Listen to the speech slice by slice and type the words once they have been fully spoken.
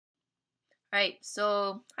Alright,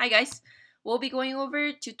 so hi guys. We'll be going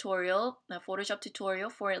over tutorial, a Photoshop tutorial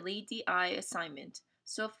for a Lady Eye assignment.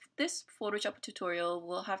 So this Photoshop tutorial,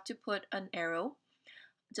 we'll have to put an arrow,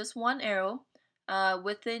 just one arrow,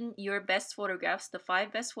 within your best photographs, the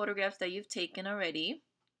 5 best photographs that you've taken already,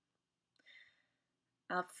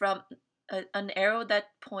 from an arrow that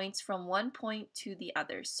points from one point to the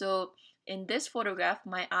other. So in this photograph,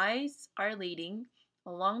 my eyes are leading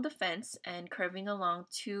along the fence and curving along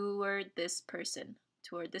toward this person,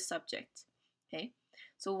 toward this subject. Okay,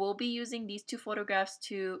 so we'll be using these two photographs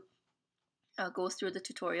to go through the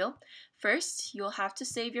tutorial. First, you'll have to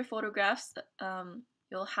save your photographs.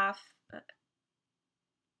 You'll have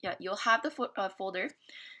you'll have the folder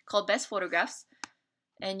called Best Photographs,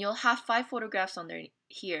 and you'll have 5 photographs on there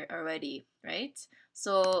here already, right?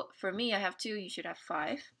 So for me, I have 2. You should have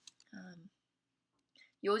 5.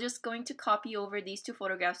 You're just going to copy over these 2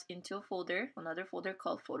 photographs into a folder, another folder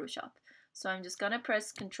called Photoshop. So I'm just gonna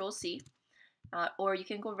press Control C, or you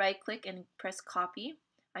can go right click and press copy.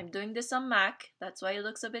 I'm doing this on Mac, that's why it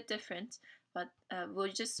looks a bit different, but we're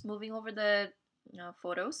just moving over the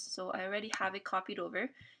photos. So I already have it copied over.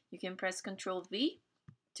 You can press Control V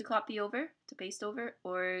to copy over, to paste over,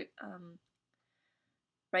 or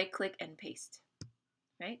right click and paste,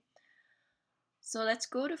 right? So let's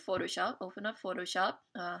go to Photoshop, open up Photoshop.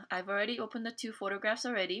 I've already opened the 2 photographs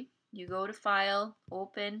already. You go to File,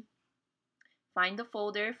 Open, find the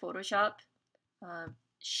folder, Photoshop,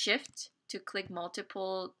 Shift to click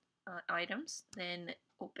multiple items, then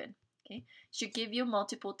Open. Okay, should give you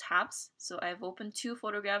multiple tabs. So I've opened 2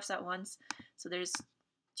 photographs at once, so there's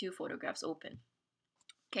 2 photographs open.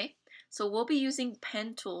 Okay, so we'll be using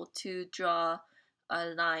pen tool to draw a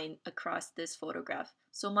line across this photograph.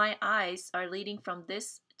 So my eyes are leading from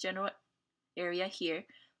this general area here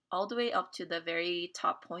all the way up to the very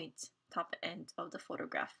top point, top end of the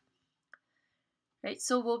photograph. Right,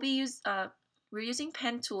 so we're using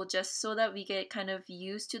pen tool just so that we get kind of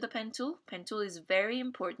used to the pen tool. Pen tool is very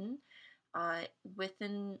important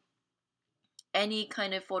within any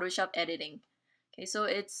kind of Photoshop editing. Okay, so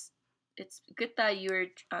it's good that you're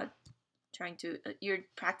you're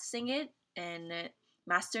practicing it, and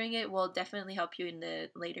mastering it will definitely help you in the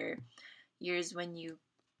later years when you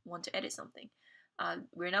want to edit something.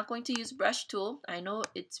 We're not going to use brush tool. I know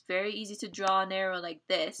it's very easy to draw an arrow like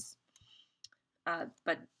this,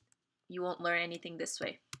 but you won't learn anything this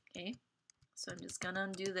way. Okay, so I'm just gonna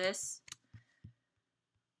undo this.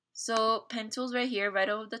 So pen tool's right here, right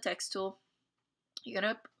over the text tool. You're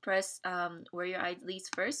gonna press where your eye leads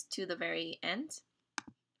first to the very end,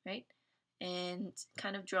 right? And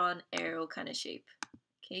kind of draw an arrow kind of shape.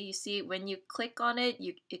 Okay, you see when you click on it,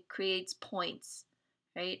 it creates points,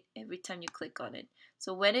 right? Every time you click on it.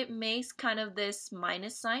 So when it makes kind of this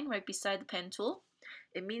minus sign right beside the pen tool,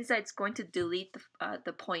 it means that it's going to delete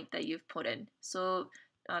the point that you've put in. So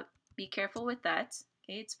be careful with that.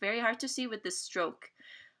 Okay, it's very hard to see with this stroke.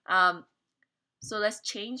 So let's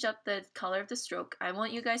change up the color of the stroke. I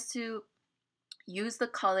want you guys to use the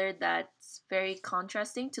color that's very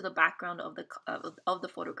contrasting to the background of the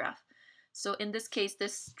photograph. So in this case,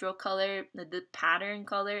 this stroke color, the pattern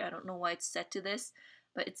color, I don't know why it's set to this,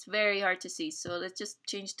 but it's very hard to see. So let's just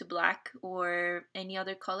change to black or any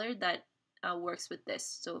other color that works with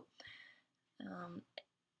this. So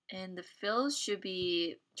and the fill should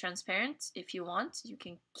be transparent if you want. You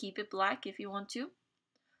can keep it black if you want to.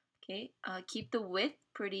 Okay, keep the width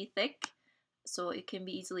pretty thick so it can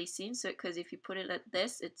be easily seen. So because if you put it at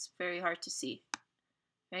this, it's very hard to see.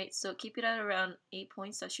 Right, so keep it at around 8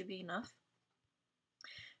 points. That should be enough.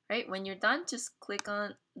 Right, when you're done, just click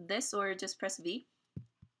on this or just press V.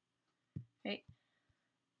 Right,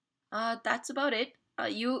 that's about it.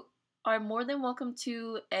 You are more than welcome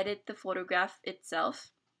to edit the photograph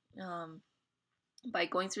itself by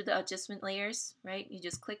going through the adjustment layers. Right, you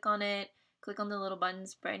just click on it, click on the little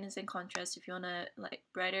buttons, brightness and contrast. If you want to like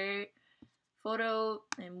brighter photo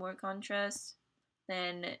and more contrast,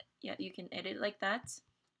 then yeah, you can edit like that.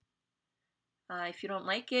 If you don't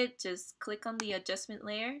like it, just click on the adjustment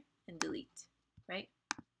layer and delete, right?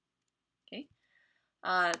 Okay.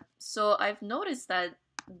 So I've noticed that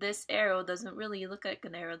this arrow doesn't really look like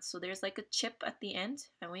an arrow, so there's like a chip at the end.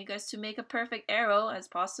 I want you guys to make a perfect arrow as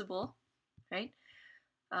possible, right?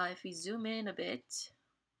 If we zoom in a bit,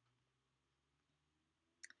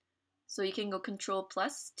 so you can go Control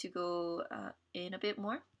plus to go in a bit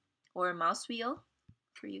more, or mouse wheel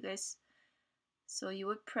for you guys. So you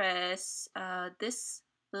would press this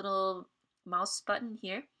little mouse button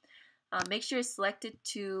here. Make sure it's selected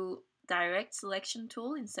to direct selection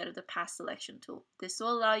tool instead of the path selection tool. This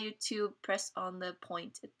will allow you to press on the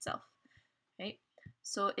point itself, right?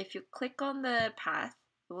 So if you click on the path,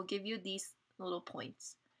 it will give you these little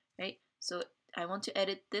points, right? So I want to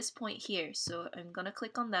edit this point here. So I'm gonna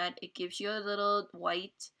click on that. It gives you a little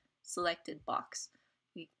white selected box.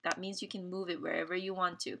 That means you can move it wherever you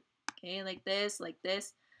want to. Okay, like this, like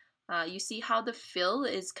this. You see how the fill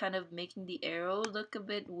is kind of making the arrow look a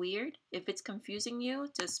bit weird? If it's confusing you,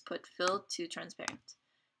 just put fill to transparent.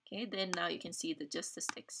 Okay, then now you can see just the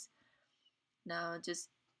sticks. Now just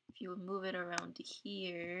if you move it around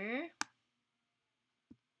here,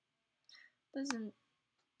 doesn't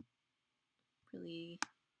really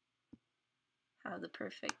have the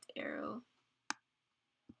perfect arrow,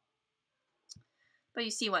 but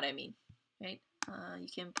you see what I mean, right? You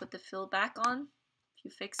can put the fill back on if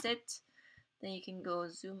you fix it. Then you can go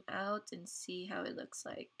zoom out and see how it looks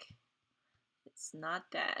like. It's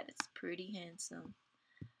not bad. It's pretty handsome.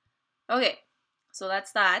 Okay, so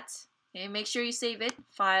that's that. Okay, make sure you save it.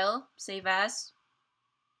 File, save as.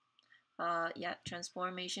 Yeah,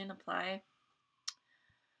 transformation, apply.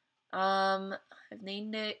 I've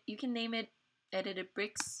named it. You can name it edited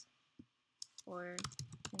bricks, or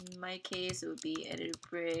in my case, it would be edited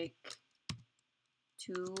brick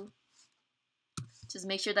 2. Just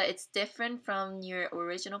make sure that it's different from your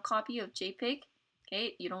original copy of JPEG.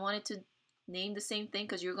 Okay, you don't want it to name the same thing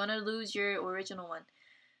because you're gonna lose your original one.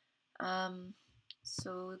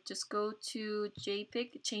 So just go to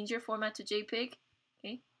JPEG, change your format to JPEG.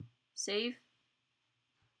 Okay, save.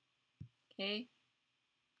 Okay,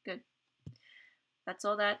 good. That's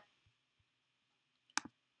all that.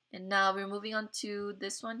 And now we're moving on to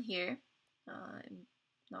this one here. I'm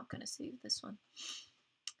not gonna save this one.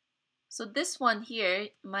 So this one here,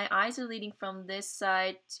 my eyes are leading from this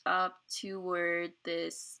side up toward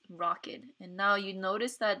this rocket. And now you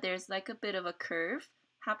notice that there's like a bit of a curve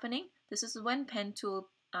happening. This is when pen tool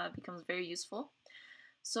becomes very useful.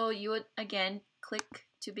 So you would again click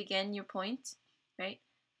to begin your point, right?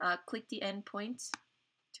 Click the end point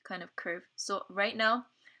to kind of curve. So right now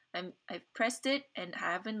I've pressed it and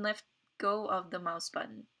haven't let go of the mouse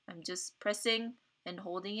button. I'm just pressing and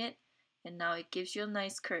holding it, and now it gives you a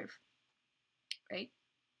nice curve, right?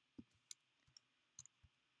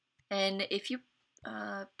 And if you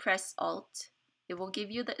press Alt, it will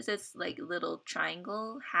give you this like little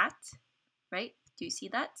triangle hat, right? Do you see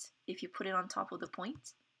that? If you put it on top of the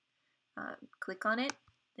point, click on it,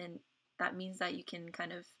 then that means that you can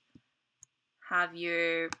kind of have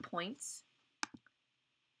your points.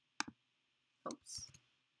 Oops.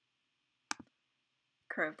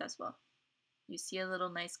 Curved as well. You see a little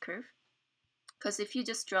nice curve? Because if you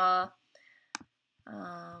just draw,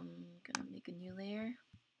 I'm gonna make a new layer.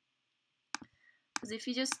 Because if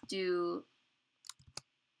you just do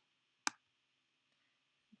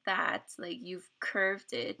that, like you've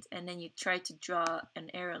curved it and then you try to draw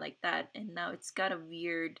an arrow like that, and now it's got a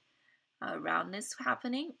weird roundness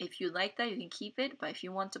happening. If you like that, you can keep it, but if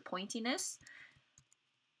you want a pointiness,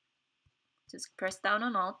 just press down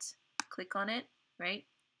on Alt, click on it, right?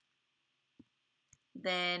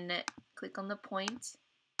 Then click on the point.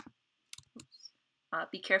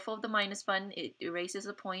 Be careful of the minus button, it erases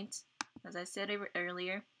a point, as I said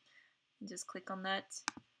earlier. Just click on that,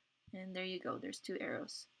 and there you go, there's 2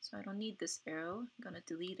 arrows. So I don't need this arrow, I'm gonna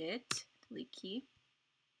delete it, delete key.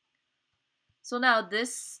 So now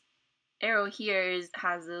this arrow here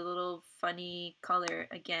has a little funny color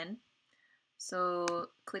again. So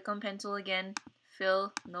click on pen tool again,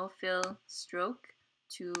 fill, no fill, stroke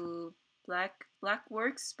to black. Black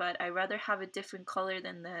works, but I rather have a different color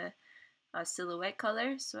than the silhouette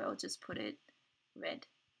color, so I'll just put it red.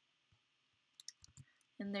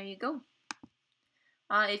 And there you go.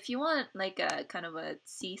 If you want like a kind of a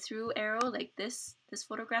see-through arrow like this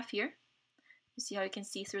photograph here, you see how you can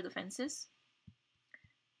see through the fences?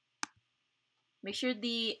 Make sure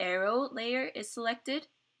the arrow layer is selected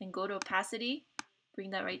and go to opacity, bring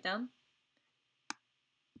that right down.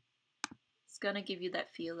 It's gonna give you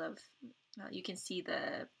that feel of, you can see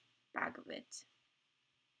the back of it.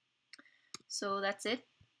 So that's it.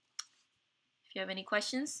 If you have any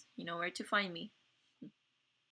questions, you know where to find me.